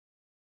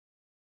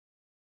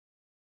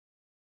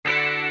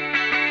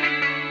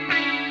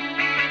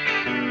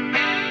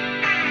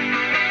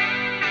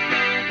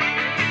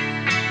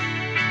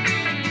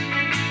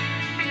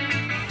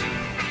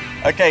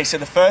Okay, so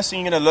the first thing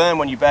you're going to learn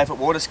when you barefoot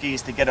water ski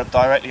is to get up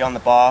directly on the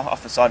bar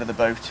off the side of the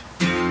boat.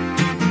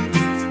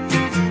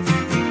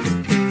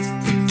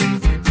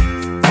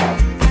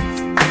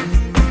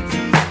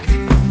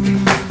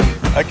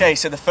 Okay,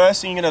 so the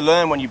first thing you're going to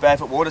learn when you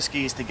barefoot water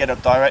ski is to get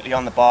up directly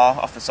on the bar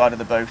off the side of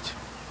the boat.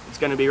 It's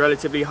going to be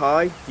relatively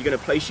high. You're going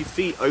to place your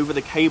feet over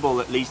the cable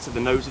that leads to the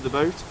nose of the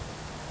boat.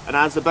 And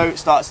as the boat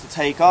starts to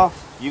take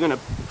off, you're going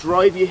to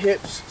drive your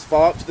hips as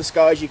far up to the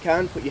sky as you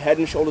can, put your head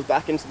and shoulders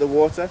back into the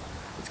water.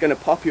 It's going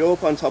to pop you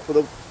up on top of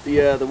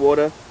the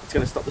water. It's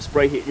going to stop the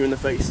spray hitting you in the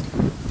face.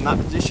 In that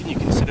position, you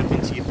can sit up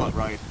into your butt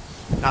ride.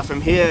 Now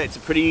from here, it's a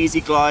pretty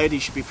easy glide. You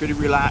should be pretty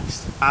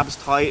relaxed, abs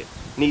tight,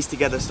 knees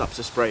together, stops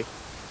the spray.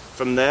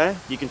 From there,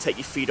 you can take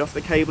your feet off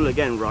the cable,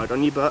 again, ride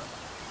on your butt.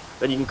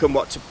 Then you can come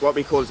to what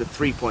we call as a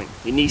 3-point.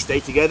 Your knees stay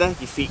together,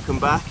 your feet come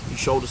back, your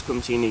shoulders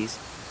come to your knees.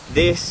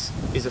 This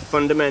is a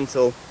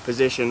fundamental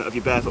position of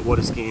your barefoot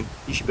water skiing.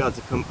 You should be able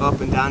to come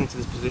up and down into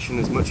this position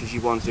as much as you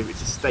want to.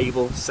 It's a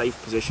stable,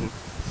 safe position.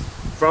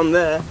 From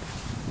there,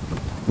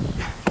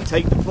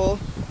 take the pull,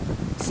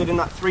 sit in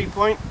that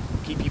 3-point,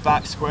 keep your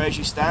back square as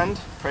you stand,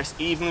 press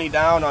evenly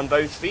down on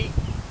both feet,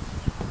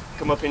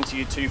 come up into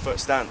your 2-foot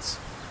stance.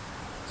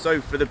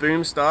 So for the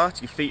boom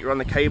start, your feet are on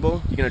the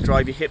cable, you're going to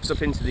drive your hips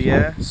up into the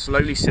air,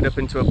 slowly sit up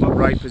into a butt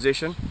ride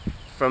position.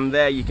 From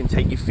there you can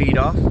take your feet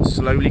off,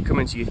 slowly come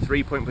into your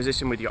 3-point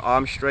position with your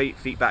arms straight,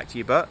 feet back to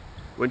your butt.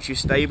 Once you're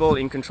stable,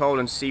 in control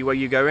and see where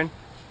you're going,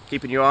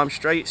 keeping your arms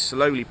straight,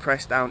 slowly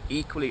press down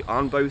equally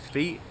on both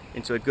feet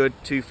into a good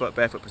 2-foot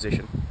barefoot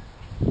position.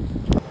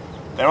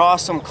 There are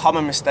some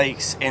common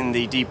mistakes in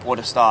the deep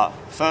water start.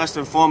 First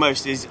and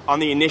foremost is on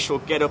the initial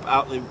get up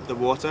out the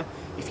water.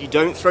 If you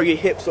don't throw your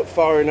hips up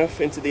far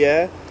enough into the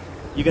air,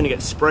 you're going to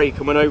get spray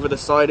coming over the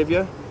side of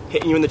you,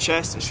 hitting you in the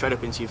chest and straight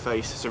up into your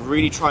face. So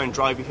really try and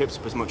drive your hips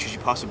up as much as you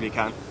possibly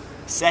can.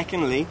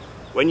 Secondly,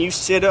 when you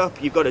sit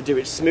up, you've got to do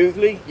it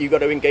smoothly. You've got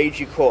to engage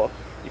your core.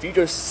 If you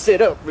just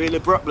sit up really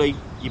abruptly,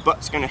 your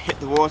butt's going to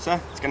hit the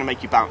water. It's going to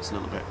make you bounce a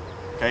little bit.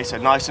 Okay, so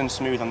nice and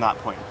smooth on that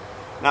point.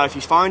 Now, if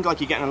you find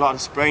like you're getting a lot of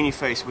spray in your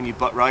face when you're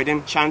butt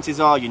riding, chances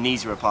are your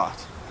knees are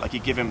apart, like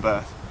you're giving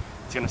birth.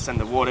 It's going to send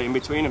the water in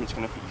between them, it's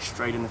going to hit you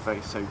straight in the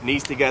face. So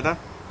knees together,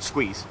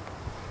 squeeze.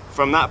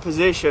 From that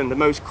position, the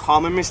most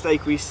common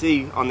mistake we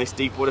see on this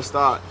deep water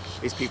start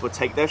is people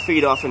take their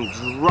feet off and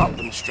drop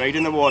them straight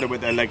in the water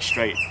with their legs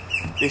straight.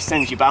 This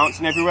sends you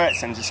bouncing everywhere, it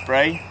sends a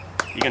spray,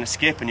 you're going to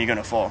skip and you're going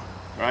to fall,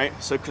 right?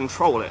 So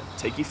control it,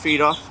 take your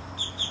feet off,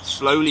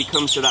 slowly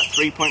come to that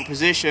 3-point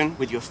position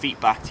with your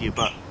feet back to your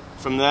butt.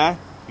 From there,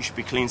 you should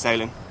be clean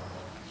sailing.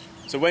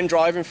 So when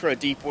driving for a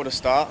deep water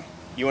start,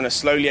 you want to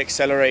slowly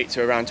accelerate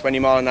to around 20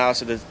 miles an hour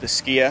so the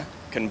skier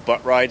can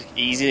butt ride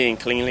easily and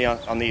cleanly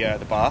on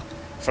the bar.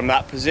 From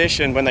that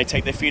position, when they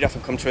take their feet off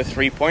and come to a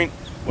 3-point,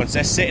 once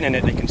they're sitting in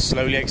it, they can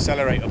slowly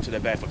accelerate up to their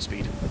barefoot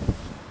speed.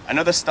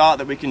 Another start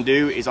that we can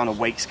do is on a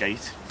wake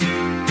skate.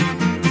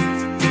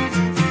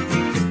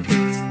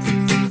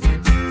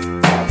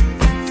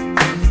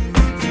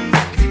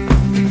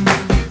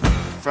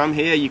 From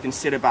here, you can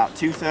sit about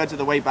 2/3 of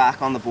the way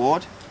back on the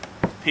board.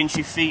 Pinch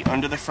your feet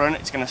under the front,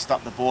 it's going to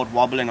stop the board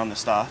wobbling on the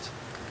start.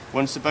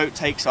 Once the boat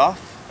takes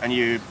off and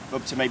you're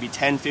up to maybe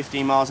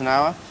 10-15 miles an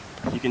hour,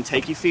 you can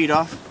take your feet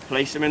off,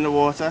 place them in the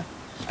water,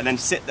 and then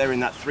sit there in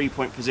that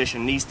 3-point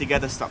position. Knees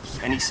together, stops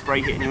any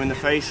spray hitting you in the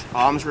face,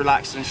 arms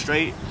relaxed and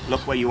straight,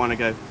 look where you want to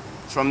go.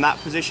 From that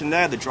position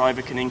there, the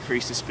driver can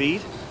increase the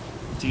speed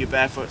to your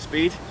barefoot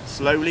speed,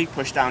 slowly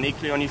push down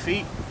equally on your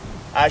feet.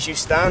 As you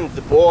stand,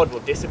 the board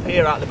will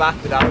disappear out the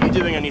back without you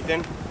doing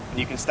anything, and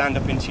you can stand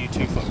up into your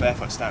 2-foot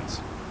barefoot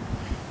stance.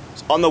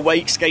 So on the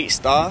wake skate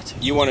start,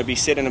 you want to be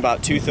sitting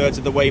about 2/3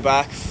 of the way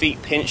back,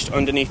 feet pinched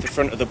underneath the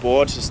front of the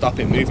board to stop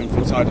it moving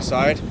from side to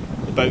side.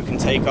 The boat can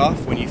take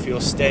off. When you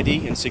feel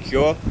steady and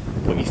secure,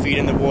 put your feet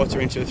in the water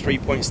into a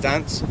 3-point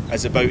stance.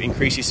 As the boat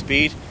increases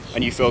speed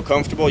and you feel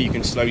comfortable, you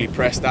can slowly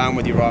press down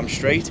with your arms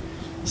straight,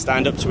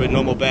 stand up to a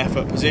normal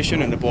barefoot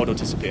position, and the board will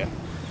disappear.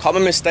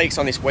 Common mistakes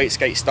on this wake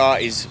skate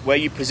start is where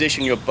you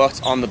position your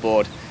butt on the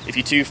board. If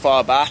you're too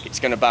far back, it's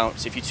going to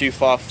bounce. If you're too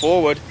far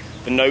forward,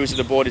 the nose of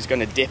the board is going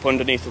to dip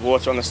underneath the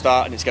water on the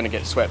start and it's going to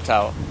get swept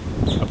out.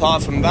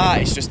 Apart from that,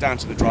 it's just down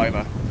to the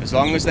driver. As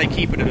long as they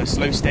keep it at a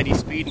slow, steady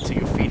speed until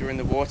your feet are in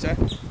the water,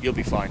 you'll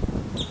be fine.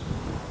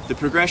 The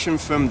progression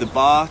from the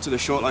bar to the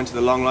short line to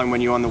the long line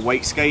when you're on the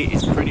wake skate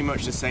is pretty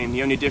much the same.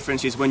 The only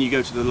difference is when you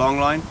go to the long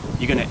line,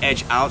 you're going to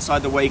edge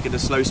outside the wake at a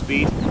slow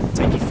speed,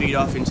 take your feet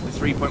off into the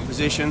 3-point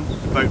position,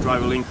 the boat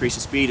driver will increase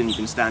the speed and you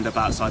can stand up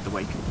outside the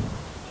wake.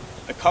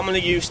 A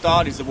commonly used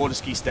start is the water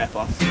ski step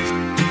off.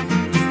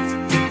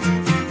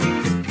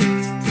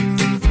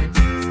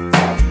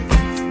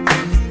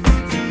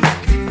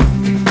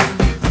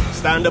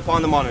 Stand up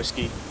on the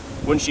monoski.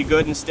 Once you're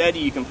good and steady,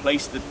 you can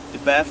place the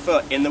bare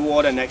foot in the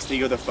water next to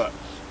the other foot.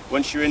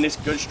 Once you're in this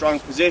good strong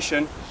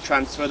position,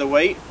 transfer the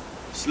weight,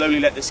 slowly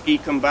let the ski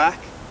come back,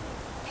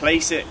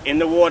 place it in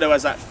the water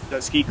as that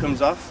ski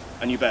comes off,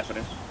 and you're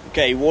barefooted.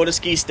 Okay, water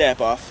ski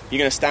step off. You're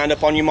going to stand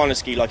up on your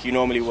monoski like you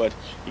normally would.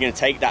 You're going to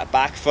take that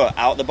back foot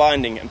out the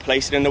binding and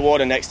place it in the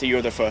water next to your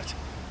other foot.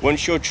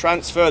 Once you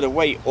transfer the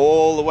weight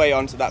all the way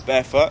onto that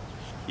bare foot,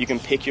 you can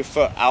pick your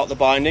foot out the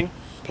binding,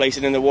 place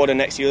it in the water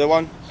next to the other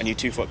one, and you're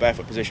 2 foot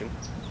barefoot position.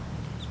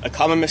 A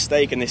common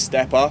mistake in this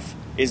step off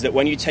is that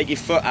when you take your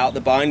foot out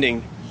the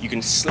binding, you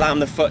can slam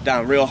the foot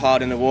down real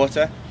hard in the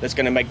water. That's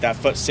going to make that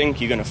foot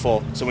sink, you're going to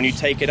fall. So when you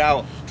take it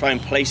out, try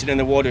and place it in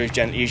the water as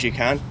gently as you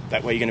can.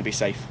 That way you're going to be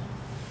safe.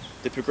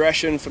 The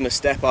progression from the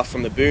step off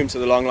from the boom to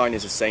the long line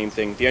is the same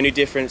thing. The only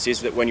difference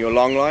is that when you're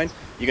long line,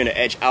 you're going to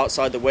edge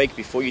outside the wake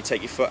before you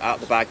take your foot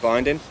out the back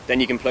binding. Then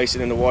you can place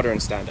it in the water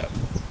and stand up.